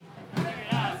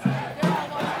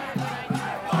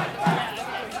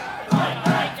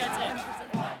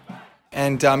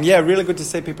And really good to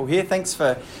see people here. Thanks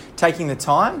for taking the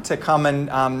time to come and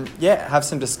have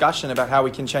some discussion about how we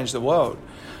can change the world.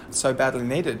 It's so badly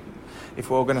needed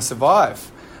if we're all going to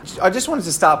survive. I just wanted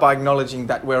to start by acknowledging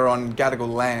that we're on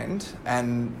Gadigal land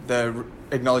and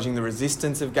acknowledging the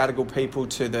resistance of Gadigal people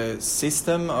to the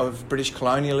system of British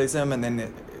colonialism and then the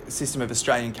system of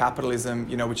Australian capitalism,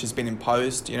 which has been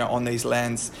imposed, on these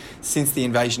lands since the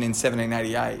invasion in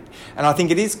 1788. And I think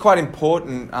it is quite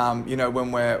important,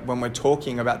 when we're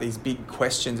talking about these big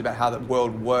questions about how the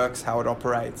world works, how it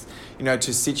operates,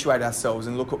 to situate ourselves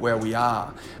and look at where we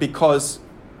are, because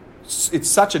it's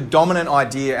such a dominant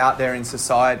idea out there in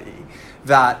society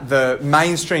that the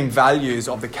mainstream values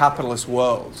of the capitalist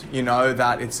world,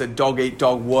 that it's a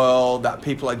dog-eat-dog world, that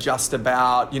people are just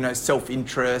about,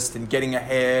 self-interest and getting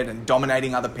ahead and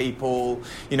dominating other people,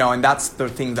 and that's the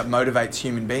thing that motivates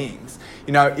human beings,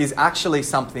 is actually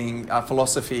something, a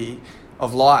philosophy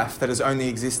of life that has only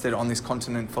existed on this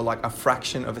continent for like a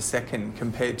fraction of a second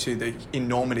compared to the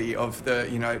enormity of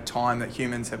the time that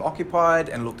humans have occupied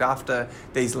and looked after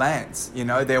these lands.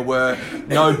 There were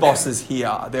no bosses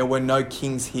here, there were no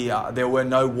kings here, there were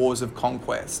no wars of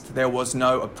conquest, there was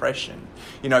no oppression.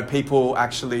 People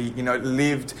actually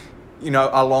lived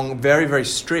along very, very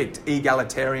strict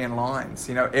egalitarian lines.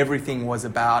 Everything was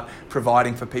about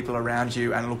providing for people around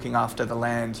you and looking after the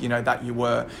land, that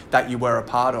you were a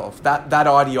part of. That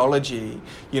ideology,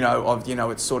 of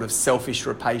it's sort of selfish,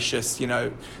 rapacious,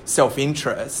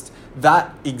 self-interest,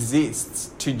 that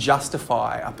exists to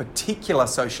justify a particular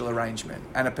social arrangement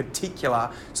and a particular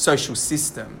social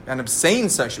system, an obscene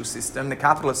social system, the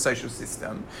capitalist social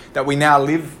system that we now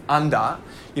live under,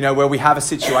 where we have a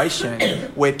situation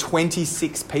where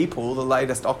 26 people, the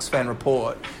latest Oxfam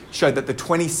report, showed that the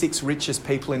 26 richest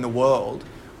people in the world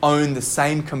own the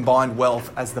same combined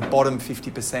wealth as the bottom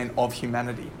 50% of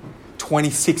humanity.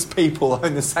 26 people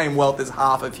own the same wealth as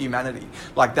half of humanity.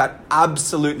 Like that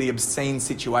absolutely obscene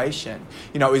situation,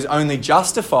 is only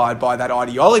justified by that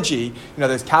ideology,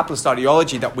 this capitalist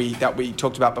ideology that we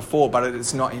talked about before, but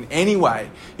it's not in any way,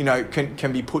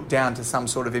 can be put down to some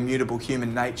sort of immutable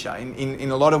human nature.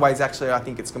 In a lot of ways, actually, I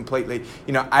think it's completely,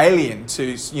 alien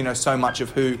to, so much of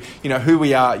who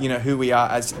we are, who we are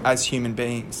as human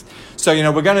beings. So,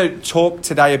 we're going to talk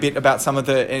today a bit about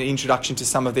an introduction to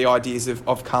some of the ideas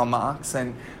of Karl Marx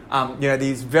and,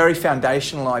 these very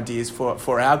foundational ideas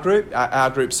for our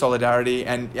group Solidarity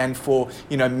and for,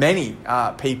 many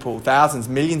people, thousands,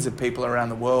 millions of people around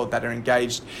the world that are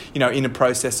engaged, in a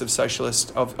process of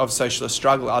socialist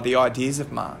struggle are the ideas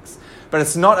of Marx. But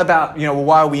it's not about,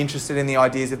 why are we interested in the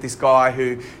ideas of this guy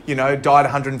who, died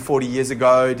 140 years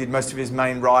ago, did most of his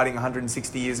main writing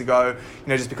 160 years ago,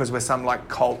 just because we're some like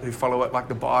cult who follow it like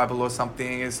the Bible or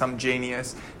something, is some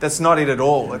genius. That's not it at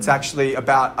all. It's actually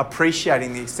about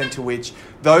appreciating the extent to which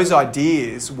those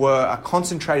ideas were a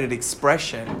concentrated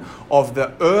expression of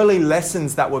the early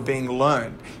lessons that were being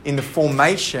learned in the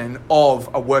formation of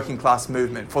a working class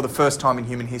movement for the first time in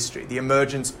human history. The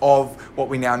emergence of what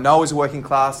we now know as a working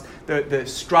class, the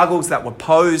struggles that were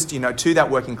posed, to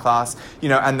that working class,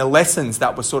 and the lessons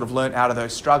that were sort of learnt out of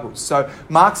those struggles. So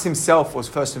Marx himself was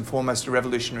first and foremost a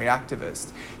revolutionary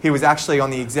activist. He was actually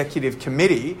on the executive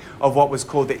committee of what was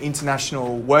called the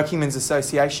International Workingmen's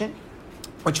Association,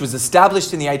 which was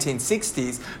established in the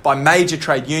 1860s by major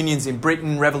trade unions in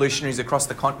Britain, revolutionaries across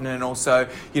the continent, and also,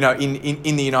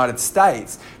 in the United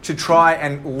States, to try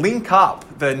and link up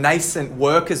the nascent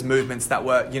workers' movements that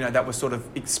were sort of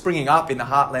springing up in the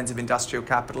heartlands of industrial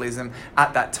capitalism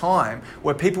at that time,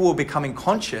 where people were becoming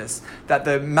conscious that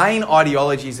the main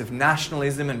ideologies of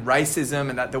nationalism and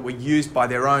racism and that were used by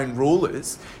their own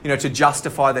rulers, to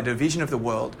justify the division of the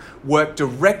world, worked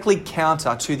directly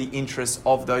counter to the interests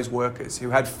of those workers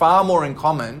who had far more in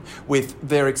common with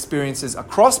their experiences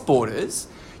across borders,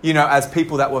 as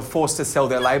people that were forced to sell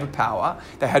their labour power.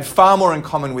 They had far more in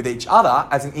common with each other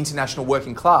as an international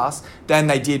working class than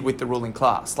they did with the ruling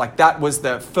class. Like that was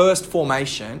the first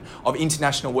formation of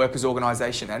international workers'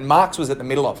 organisation, and Marx was at the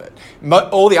middle of it.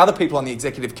 All the other people on the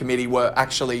executive committee were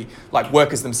actually like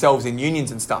workers themselves in unions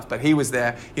and stuff, but he was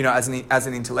there, as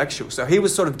an intellectual. So he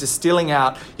was sort of distilling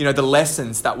out, the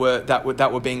lessons that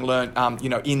were being learned,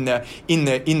 in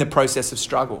the process of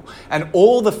struggle, and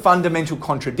all the fundamental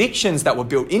contradictions that were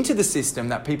built into the system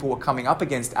that people were coming up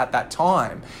against at that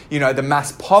time. The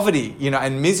mass poverty,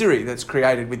 and misery that's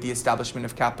created with the establishment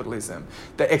of capitalism,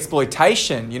 the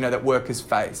exploitation, that workers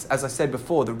face. As I said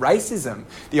before, the racism,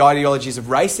 the ideologies of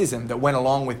racism that went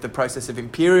along with the process of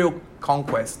imperial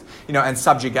conquest, and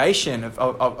subjugation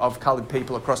of coloured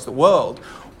people across the world.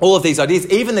 all of these ideas,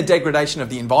 even the degradation of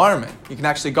the environment. You can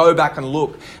actually go back and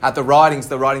look at the writings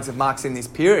of Marx in this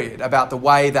period about the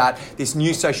way that this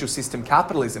new social system,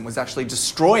 capitalism, was actually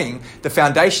destroying the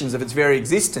foundations of its very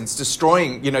existence,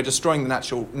 destroying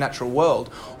the natural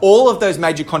world. All of those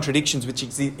major contradictions which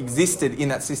existed in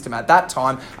that system at that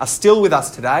time are still with us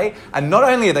today. And not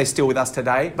only are they still with us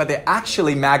today, but they're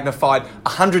actually magnified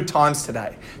 100 times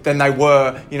today than they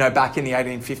were, back in the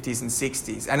 1850s and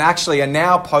 60s, and actually are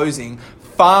now posing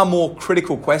far more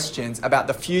critical questions about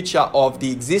the future of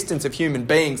the existence of human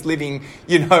beings living,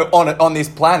 on this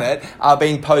planet are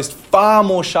being posed far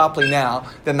more sharply now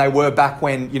than they were back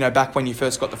when you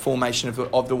first got the formation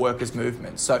of the workers'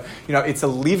 movement. So, it's a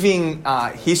living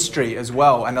history as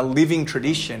well, and a living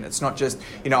tradition. It's not just,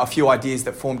 a few ideas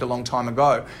that formed a long time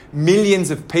ago. Millions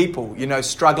of people,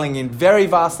 struggling in very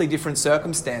vastly different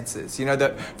circumstances,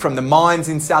 that from the mines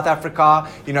in South Africa,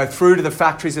 through to the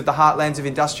factories of the heartlands of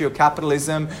industrial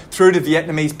capitalism, through to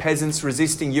Vietnamese peasants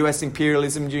resisting US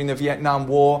imperialism during the Vietnam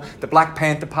War, the Black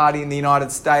Panther Party in the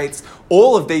United States.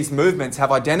 All of these movements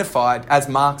have identified as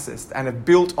Marxist and have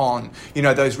built on,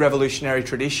 those revolutionary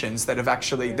traditions that have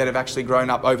actually grown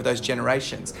up over those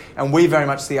generations. And we very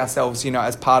much see ourselves,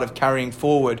 as part of carrying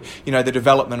forward, the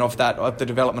development of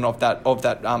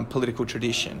that political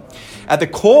tradition. At the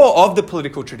core of the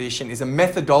political tradition is a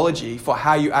methodology for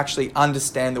how you actually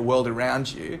understand the world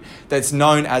around you that's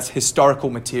known as historical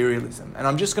materialism. And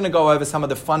I'm just going to go over some of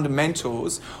the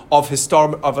fundamentals of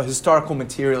a historical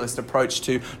materialist approach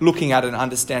to looking at and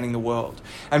understanding the world.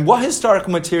 And what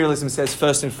historical materialism says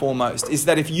first and foremost is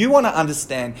that if you want to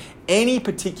understand any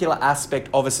particular aspect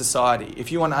of a society,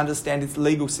 if you want to understand its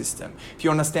legal system, if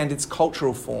you understand its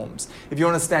cultural forms, if you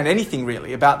understand anything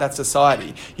really about that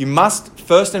society, you must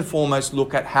first and foremost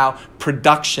look at how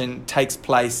production takes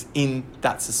place in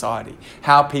that society,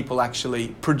 how people actually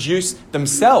produce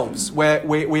themselves, where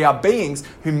we are beings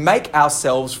who make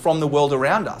ourselves from the world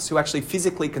around us, who actually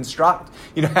physically construct,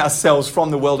 ourselves from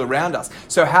the world around us.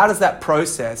 So how does that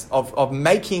process of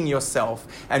making yourself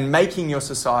and making your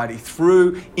society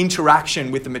through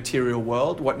interaction with the material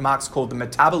world, what Marx called the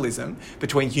metabolism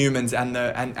between humans and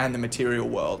the material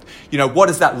world, what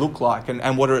does that look like,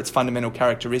 and what are its fundamental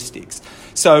characteristics?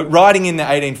 So writing in the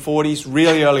 1840s,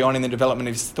 really early on in the development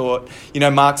of his thought,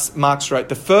 Marx wrote,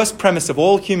 "The first premise of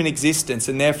all human existence,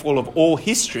 and therefore of all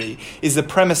history, is the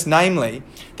premise, namely,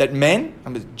 that men,"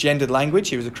 gendered language,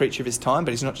 he was a creature of his time,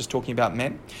 but he's not just talking about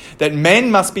men, "that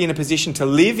men must be in a position to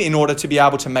live in order to be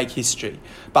able to make history.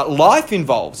 But life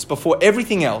involves, before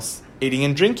everything else, eating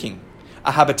and drinking,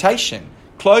 a habitation,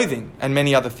 clothing, and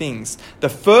many other things. The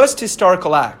first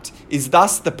historical act is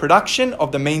thus the production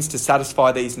of the means to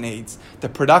satisfy these needs, the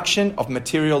production of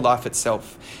material life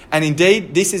itself. And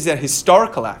indeed, this is a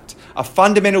historical act, a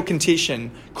fundamental condition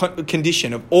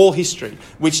of all history,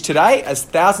 which today, as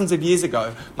thousands of years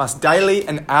ago, must daily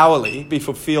and hourly be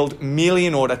fulfilled merely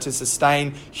in order to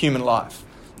sustain human life."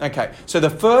 Okay, so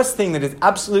the first thing that is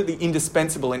absolutely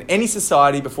indispensable in any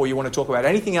society before you want to talk about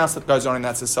anything else that goes on in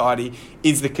that society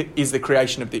is the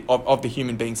creation of the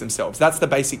human beings themselves. That's the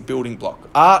basic building block.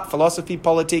 Art, philosophy,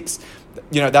 politics,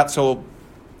 that's all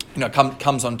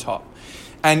comes on top.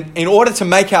 And in order to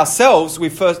make ourselves,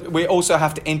 we also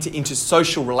have to enter into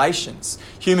social relations.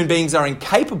 Human beings are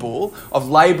incapable of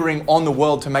labouring on the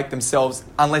world to make themselves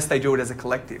unless they do it as a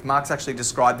collective. Marx actually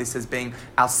described this as being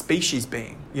our species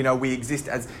being. We exist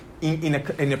as in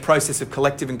a process of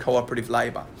collective and cooperative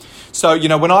labour. So,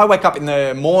 when I wake up in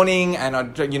the morning and I,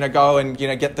 go and,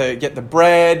 get the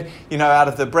bread, out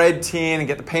of the bread tin and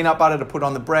get the peanut butter to put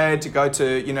on the bread to go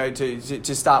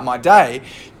to start my day,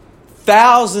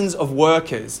 thousands of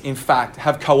workers, in fact,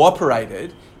 have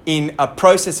cooperated in a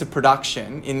process of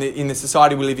production in the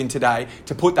society we live in today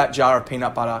to put that jar of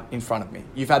peanut butter in front of me.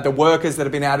 You've had the workers that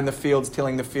have been out in the fields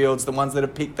tilling the fields, the ones that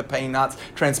have picked the peanuts,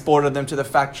 transported them to the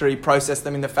factory, processed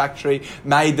them in the factory,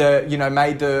 made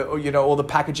all the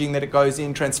packaging that it goes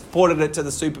in, transported it to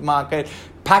the supermarket,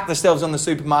 packed the shelves on the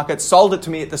supermarket, sold it to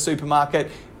me at the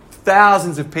supermarket.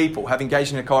 Thousands of people have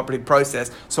engaged in a cooperative process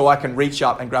so I can reach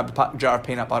up and grab a jar of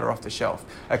peanut butter off the shelf.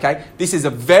 Okay? This is a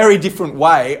very different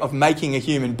way of making a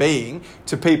human being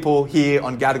to people here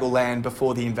on Gadigal land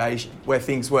before the invasion, where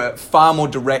things were far more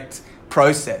direct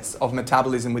process of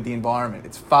metabolism with the environment.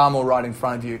 It's far more right in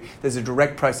front of you. There's a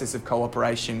direct process of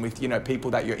cooperation with,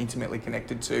 people that you're intimately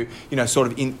connected to, sort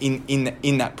of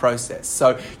in that process.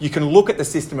 So you can look at the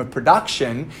system of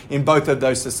production in both of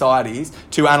those societies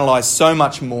to analyse so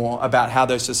much more about how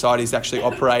those societies actually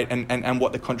operate and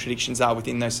what the contradictions are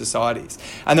within those societies.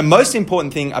 And the most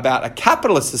important thing about a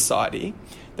capitalist society,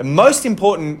 The most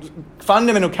important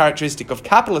fundamental characteristic of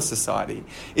capitalist society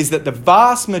is that the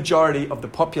vast majority of the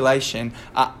population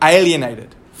are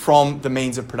alienated from the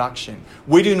means of production.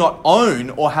 We do not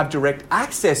own or have direct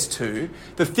access to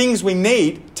the things we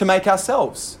need to make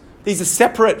ourselves. These are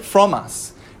separated from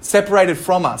us.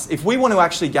 If we want to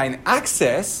actually gain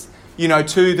access, to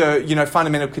the,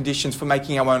 fundamental conditions for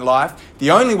making our own life, the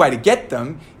only way to get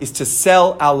them is to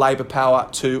sell our labour power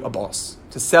to a boss,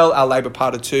 to sell our labour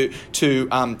power to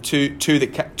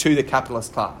the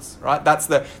capitalist class, right? That's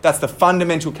the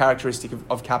fundamental characteristic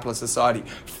of capitalist society.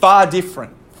 Far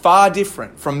different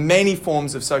from many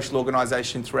forms of social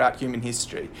organisation throughout human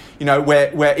history.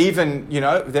 Where even,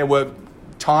 there were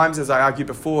times, as I argued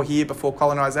before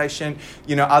colonisation,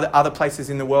 other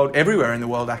places in the world, everywhere in the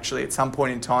world actually, at some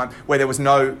point in time, where there was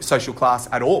no social class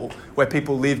at all, where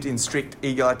people lived in strict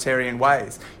egalitarian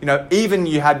ways. Even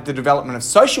you had the development of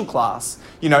social class,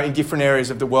 in different areas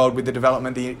of the world with the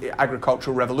development of the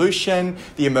agricultural revolution,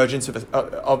 the emergence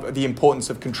of the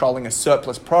importance of controlling a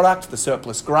surplus product, the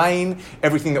surplus grain,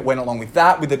 everything that went along with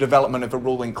that, with the development of a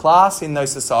ruling class in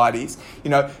those societies.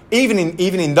 Even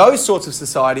in those sorts of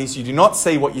societies, you do not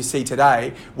see what you see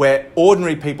today, where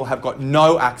ordinary people have got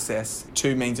no access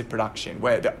to means of production,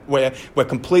 where we're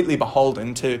completely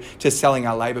beholden to selling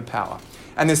our labour power.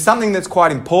 And there's something that's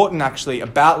quite important actually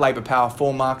about labour power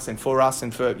for Marx and for us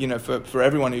and for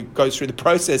everyone who goes through the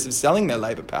process of selling their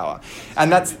labour power.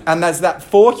 And that's that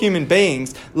for human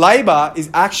beings, labour is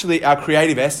actually our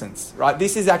creative essence, right?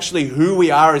 This is actually who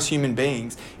we are as human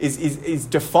beings, is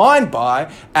defined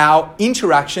by our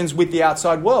interactions with the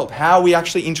outside world, how we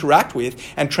actually interact with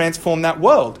and transform that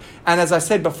world. And as I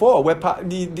said before,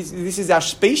 this is our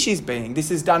species being.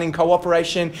 This is done in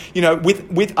cooperation,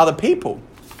 with other people.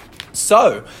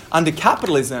 So, under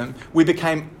capitalism, we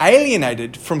became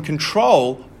alienated from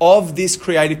control of this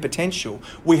creative potential.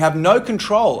 We have no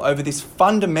control over this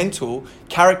fundamental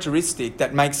characteristic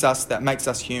that makes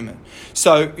us human.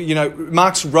 So,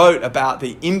 Marx wrote about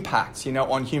the impacts,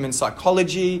 on human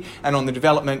psychology and on the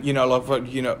development,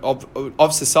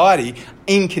 of society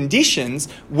in conditions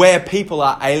where people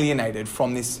are alienated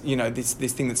from this,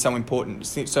 this thing that's so important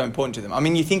to them. I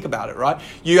mean, you think about it, right?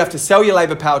 You have to sell your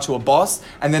labour power to a boss,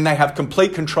 and then they have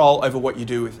complete control over what you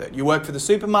do with it. You work for the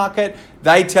supermarket,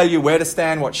 they tell you where to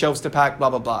stand, what shelves to pack, blah,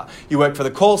 blah, blah. You work for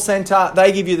the call centre,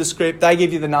 they give you the script, they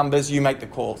give you the numbers, you make the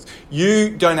calls.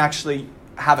 You don't actually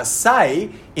have a say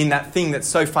in that thing that's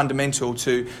so fundamental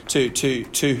to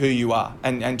who you are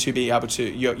and to be able to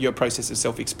your process of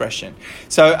self-expression.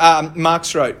 So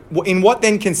Marx wrote, in what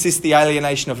then consists the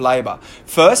alienation of labour?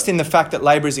 First, in the fact that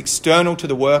labour is external to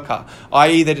the worker,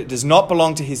 i.e. that it does not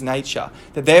belong to his nature,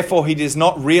 that therefore he does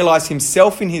not realise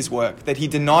himself in his work, that he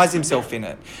denies himself in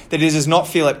it, that he does not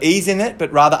feel at ease in it,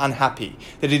 but rather unhappy,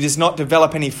 that he does not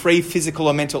develop any free physical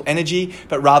or mental energy,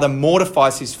 but rather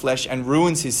mortifies his flesh and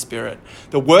ruins his spirit.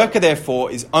 The worker, therefore,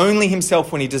 is only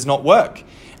himself when he does not work,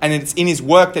 and it's in his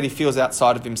work that he feels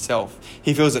outside of himself.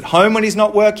 He feels at home when he's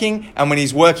not working, and when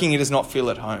he's working, he does not feel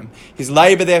at home. His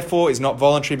labour, therefore, is not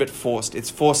voluntary but forced. It's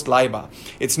forced labour.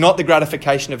 It's not the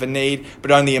gratification of a need,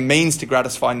 but only a means to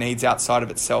gratify needs outside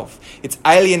of itself. Its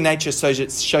alien nature shows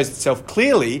itself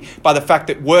clearly by the fact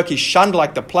that work is shunned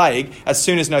like the plague as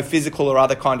soon as no physical or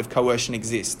other kind of coercion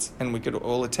exists. And we could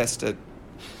all attest to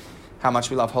how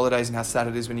much we love holidays and how sad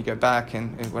it is when you go back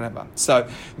and whatever. So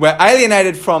we're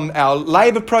alienated from our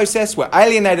labour process. We're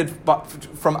alienated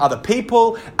from other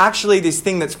people. Actually, this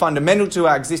thing that's fundamental to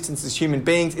our existence as human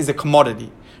beings is a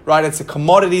commodity, right? It's a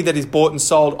commodity that is bought and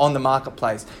sold on the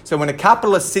marketplace. So when a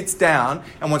capitalist sits down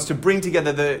and wants to bring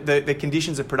together the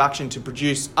conditions of production to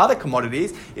produce other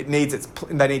commodities, they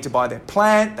need to buy their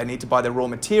plant, they need to buy their raw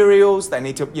materials, they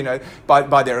need to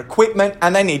buy their equipment,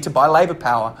 and they need to buy labour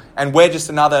power. And we're just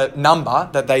another number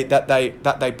that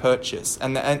they purchase.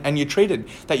 And you're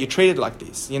treated like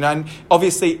this, And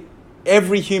obviously,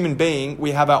 every human being,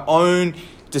 we have our own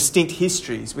distinct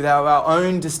histories, with our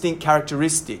own distinct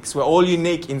characteristics. We're all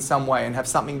unique in some way and have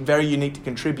something very unique to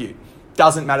contribute.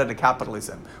 Doesn't matter to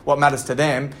capitalism. What matters to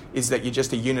them is that you're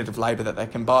just a unit of labour that they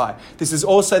can buy. This is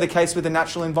also the case with the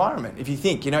natural environment. If you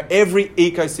think, every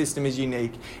ecosystem is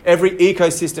unique. Every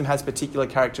ecosystem has particular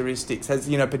characteristics, has,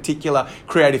 particular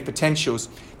creative potentials.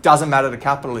 Doesn't matter to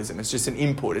capitalism. It's just an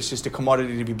input. It's just a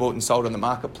commodity to be bought and sold on the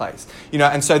marketplace.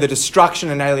 And so the destruction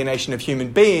and alienation of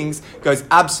human beings goes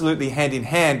absolutely hand in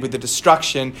hand with the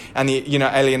destruction and the,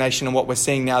 alienation and what we're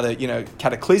seeing now, the,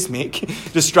 cataclysmic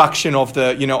destruction of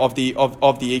the, of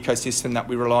the ecosystem that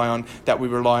we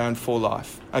rely on for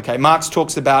life. Okay, Marx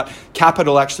talks about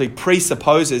capital actually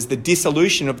presupposes the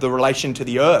dissolution of the relation to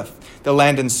the earth, the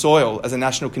land and soil as a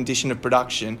national condition of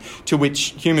production to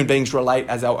which human beings relate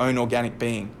as our own organic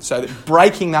being. So that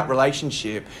breaking that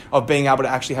relationship of being able to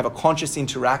actually have a conscious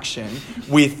interaction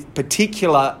with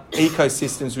particular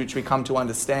ecosystems which we come to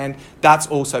understand, that's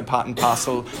also part and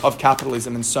parcel of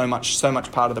capitalism and so much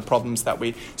part of the problems that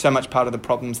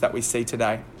we see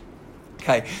today.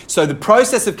 Okay, so the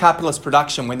process of capitalist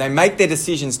production, when they make their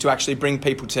decisions to actually bring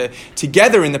people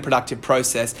together in the productive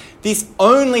process, this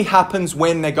only happens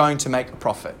when they're going to make a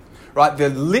profit, right? They're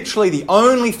literally the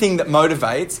only thing that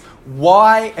motivates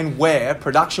why and where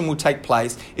production will take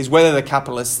place is whether the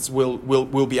capitalists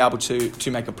will be able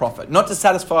to make a profit, not to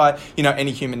satisfy,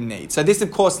 any human need. So this,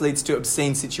 of course, leads to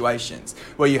obscene situations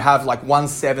where you have like 1 in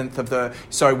 7 of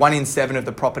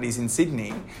the properties in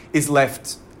Sydney is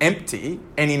left empty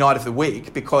any night of the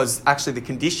week because actually the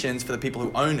conditions for the people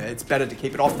who own it's better to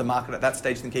keep it off the market at that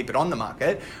stage than keep it on the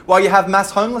market, while you have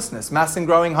mass and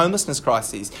growing homelessness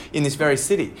crises in this very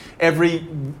city.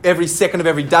 Every second of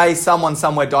every day someone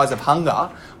somewhere dies of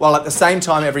hunger, while at the same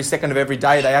time every second of every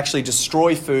day they actually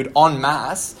destroy food en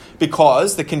masse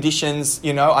because the conditions,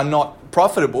 are not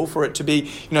profitable for it to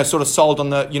be, sort of sold on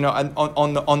the,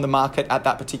 on the market at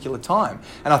that particular time.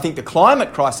 And I think the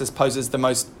climate crisis poses the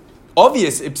most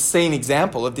obvious, obscene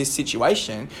example of this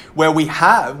situation where we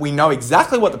know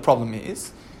exactly what the problem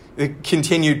is, the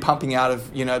continued pumping out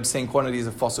of, obscene quantities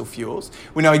of fossil fuels.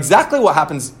 We know exactly what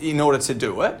happens in order to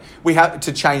do it. We have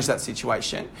to change that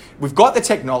situation. We've got the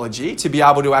technology to be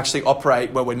able to actually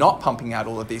operate where we're not pumping out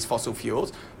all of these fossil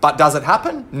fuels. But does it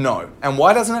happen? No. And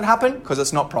why doesn't it happen? Because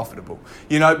it's not profitable.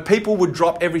 People would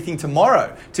drop everything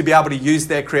tomorrow to be able to use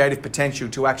their creative potential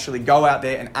to actually go out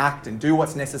there and act and do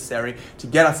what's necessary to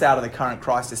get us out of the current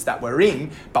crisis that we're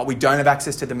in, but we don't have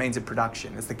access to the means of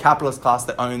production. It's the capitalist class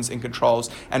that owns and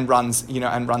controls and runs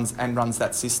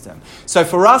that system. So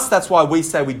for us, that's why we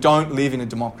say we don't live in a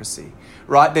democracy,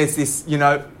 right? There's this,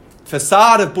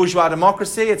 facade of bourgeois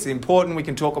democracy. It's important. We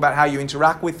can talk about how you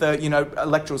interact with the,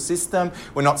 electoral system.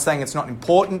 We're not saying it's not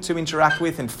important to interact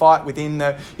with and fight within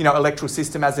the, electoral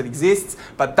system as it exists,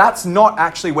 but that's not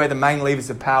actually where the main levers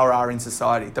of power are in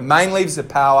society. The main levers of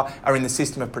power are in the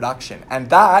system of production, and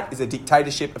that is a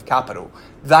dictatorship of capital.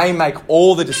 They make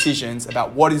all the decisions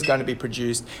about what is going to be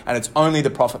produced, and it's only the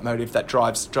profit motive that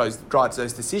drives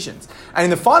those decisions. And in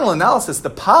the final analysis,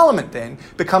 the parliament then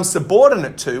becomes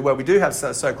subordinate to, where we do have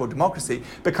so-called democracy,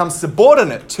 becomes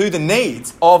subordinate to the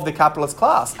needs of the capitalist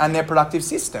class and their productive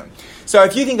system. So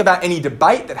if you think about any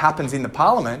debate that happens in the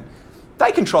parliament,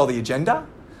 they control the agenda.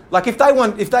 Like if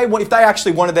they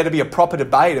actually wanted there to be a proper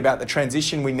debate about the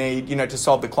transition we need, to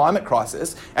solve the climate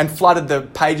crisis, and flooded the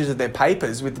pages of their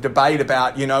papers with the debate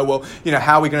about,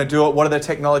 how are we going to do it? What are the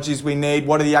technologies we need?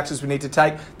 What are the actions we need to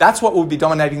take? That's what would be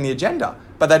dominating the agenda.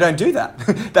 But they don't do that.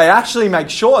 They actually make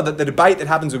sure that the debate that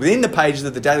happens within the pages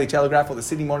of the Daily Telegraph or the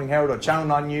Sydney Morning Herald or Channel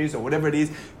 9 News or whatever it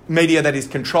is, media that is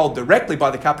controlled directly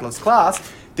by the capitalist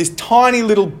class, this tiny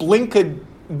little blinkered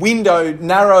window,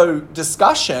 narrow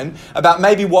discussion about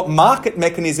maybe what market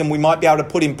mechanism we might be able to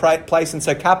put in place, and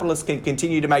so capitalists can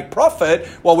continue to make profit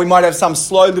while we might have some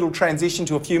slow little transition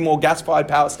to a few more gas-fired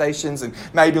power stations and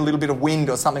maybe a little bit of wind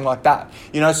or something like that.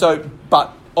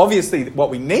 But obviously what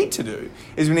we need to do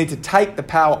is we need to take the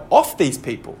power off these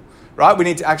people. Right? We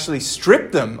need to actually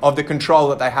strip them of the control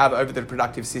that they have over the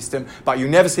productive system, but you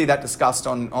never see that discussed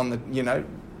on the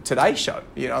Today Show,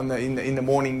 in the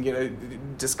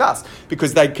morning, discussed,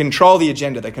 because they control the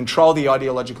agenda, they control the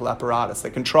ideological apparatus,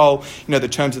 they control, the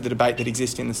terms of the debate that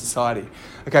exist in the society.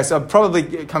 Okay, so I'm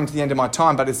probably coming to the end of my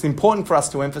time, but it's important for us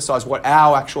to emphasise what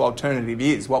our actual alternative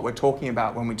is, what we're talking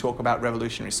about when we talk about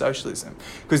revolutionary socialism,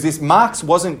 because this Marx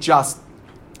wasn't just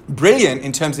brilliant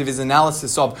in terms of his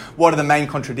analysis of what are the main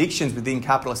contradictions within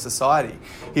capitalist society.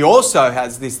 He also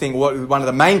has this thing, one of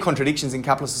the main contradictions in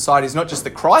capitalist society is not just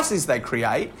the crises they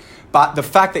create, but the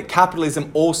fact that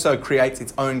capitalism also creates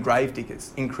its own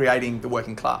gravediggers in creating the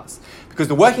working class. Because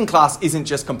the working class isn't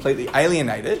just completely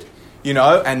alienated,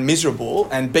 and miserable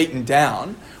and beaten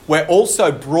down. We're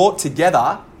also brought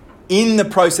together in the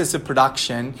process of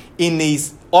production in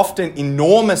these often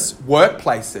enormous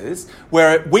workplaces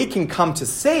where we can come to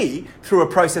see through a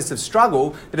process of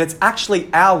struggle that it's actually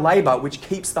our labour which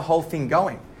keeps the whole thing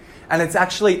going. And it's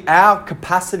actually our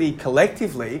capacity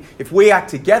collectively, if we act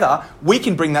together, we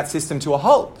can bring that system to a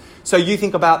halt. So you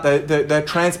think about the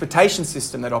transportation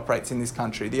system that operates in this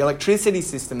country, the electricity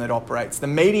system that operates, the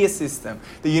media system,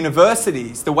 the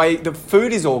universities, the way the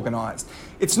food is organised.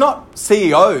 It's not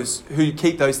CEOs who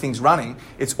keep those things running.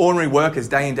 It's ordinary workers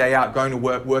day in, day out, going to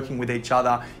work, working with each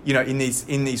other, in these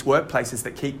workplaces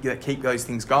that keep those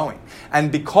things going.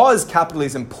 And because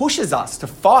capitalism pushes us to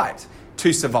fight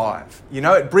to survive,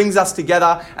 it brings us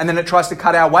together, and then it tries to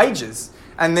cut our wages.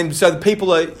 And then so the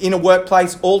people are in a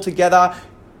workplace all together,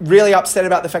 really upset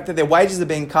about the fact that their wages are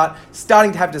being cut,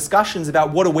 starting to have discussions about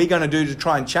what are we going to do to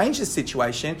try and change this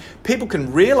situation. People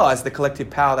can realise the collective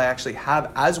power they actually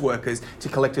have as workers to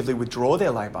collectively withdraw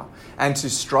their labour and to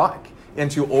strike and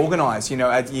to organise,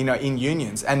 in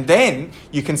unions. And then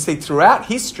you can see throughout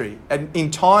history,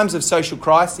 in times of social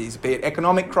crises, be it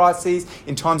economic crises,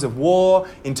 in times of war,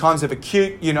 in times of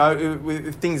acute,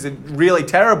 things are really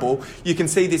terrible, you can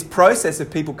see this process of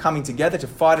people coming together to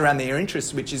fight around their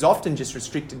interests, which is often just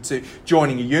restricted to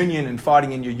joining a union and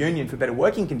fighting in your union for better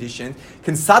working conditions,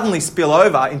 can suddenly spill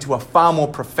over into a far more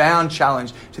profound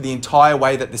challenge to the entire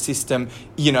way that the system,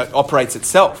 operates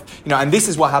itself. And this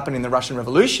is what happened in the Russian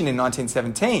Revolution in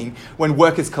 1917, when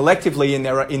workers collectively in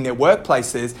their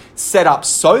workplaces set up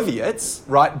Soviets,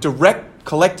 right? Direct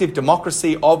collective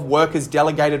democracy of workers,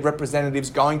 delegated representatives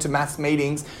going to mass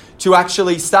meetings to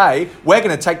actually say, we're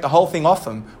going to take the whole thing off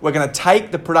them. We're going to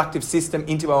take the productive system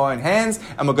into our own hands,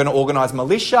 and we're going to organise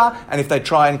militia, and if they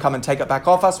try and come and take it back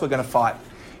off us, we're going to fight.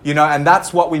 And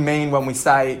that's what we mean when we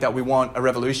say that we want a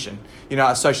revolution,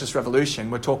 a socialist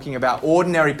revolution. We're talking about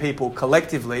ordinary people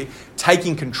collectively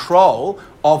taking control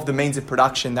of the means of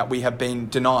production that we have been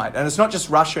denied. And it's not just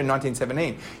Russia in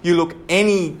 1917. You look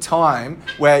any time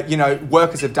where,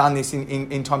 workers have done this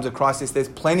in times of crisis, there's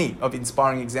plenty of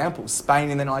inspiring examples. Spain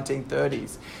in the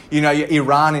 1930s,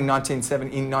 Iran in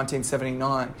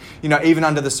 1979, even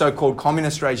under the so-called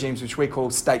communist regimes, which we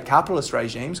call state capitalist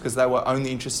regimes, because they were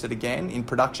only interested, again, in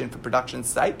production for production's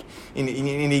sake in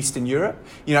Eastern Europe.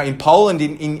 In Poland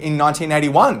in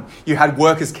 1981, you had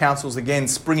workers' councils again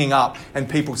springing up and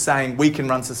people saying, we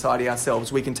can run society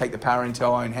ourselves, we can take the power into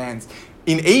our own hands.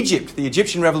 In Egypt, the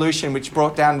Egyptian revolution, which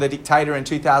brought down the dictator in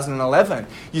 2011,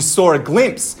 you saw a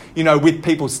glimpse, with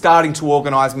people starting to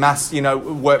organise mass,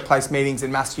 workplace meetings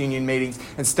and mass union meetings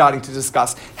and starting to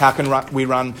discuss how can we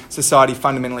run society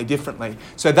fundamentally differently.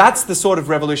 So that's the sort of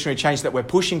revolutionary change that we're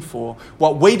pushing for.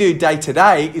 What we do day to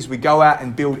day is we go out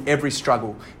and build every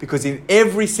struggle, because in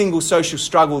every single social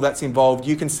struggle that's involved,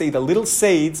 you can see the little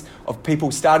seeds of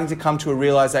people starting to come to a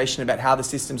realisation about how the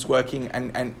system's working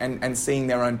and seeing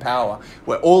their own power.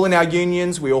 We're all in our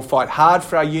unions. We all fight hard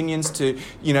for our unions to,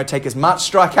 take as much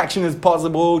strike action as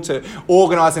possible, to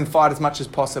organise and fight as much as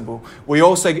possible. We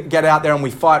also get out there and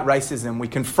we fight racism. We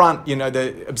confront,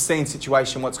 the obscene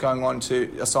situation, what's going on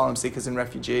to asylum seekers and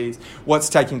refugees, what's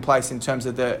taking place in terms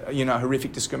of the,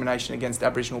 horrific discrimination against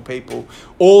Aboriginal people.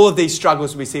 All of these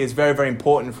struggles we see is very, very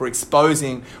important for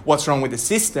exposing what's wrong with the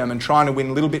system and trying to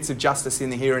win little bits of justice in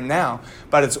the here and now.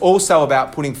 But it's also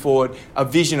about putting forward a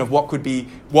vision of what could be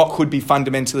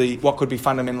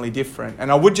fundamentally different.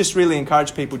 And I would just really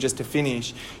encourage people, just to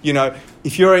finish,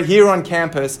 if you're here on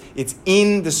campus, it's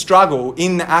in the struggle,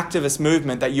 in the activist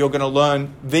movement, that you're going to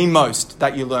learn the most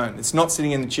that you learn. It's not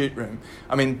sitting in the tute room.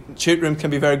 I mean, tute room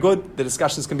can be very good, the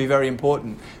discussions can be very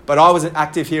important, but I was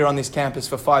active here on this campus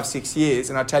for 5-6 years,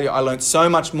 and I tell you, I learned so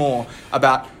much more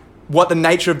about what the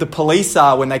nature of the police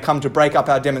are when they come to break up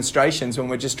our demonstrations when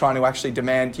we're just trying to actually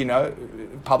demand,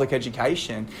 public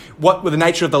education. What the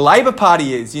nature of the Labor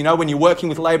Party is, when you're working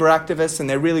with Labor activists and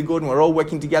they're really good and we're all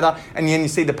working together, and then you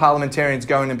see the parliamentarians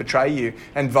go in and betray you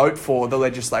and vote for the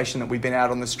legislation that we've been out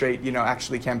on the street,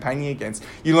 actually campaigning against.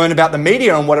 You learn about the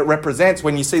media and what it represents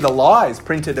when you see the lies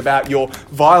printed about your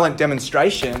violent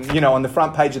demonstration, on the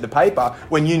front page of the paper,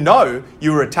 when you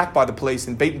were attacked by the police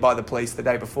and beaten by the police the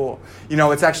day before.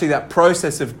 It's actually that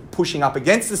process of pushing up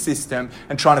against the system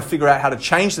and trying to figure out how to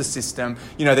change the system,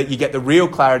 that you get the real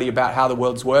clarity about how the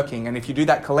world's working. And if you do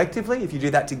that collectively, if you do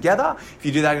that together, if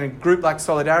you do that in a group like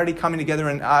Solidarity, coming together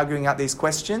and arguing out these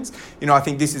questions, I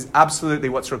think this is absolutely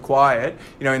what's required,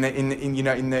 given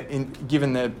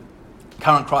the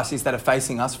current crises that are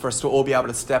facing us, for us to all be able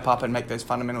to step up and make those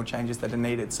fundamental changes that are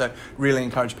needed. So really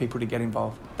encourage people to get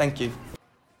involved. Thank you.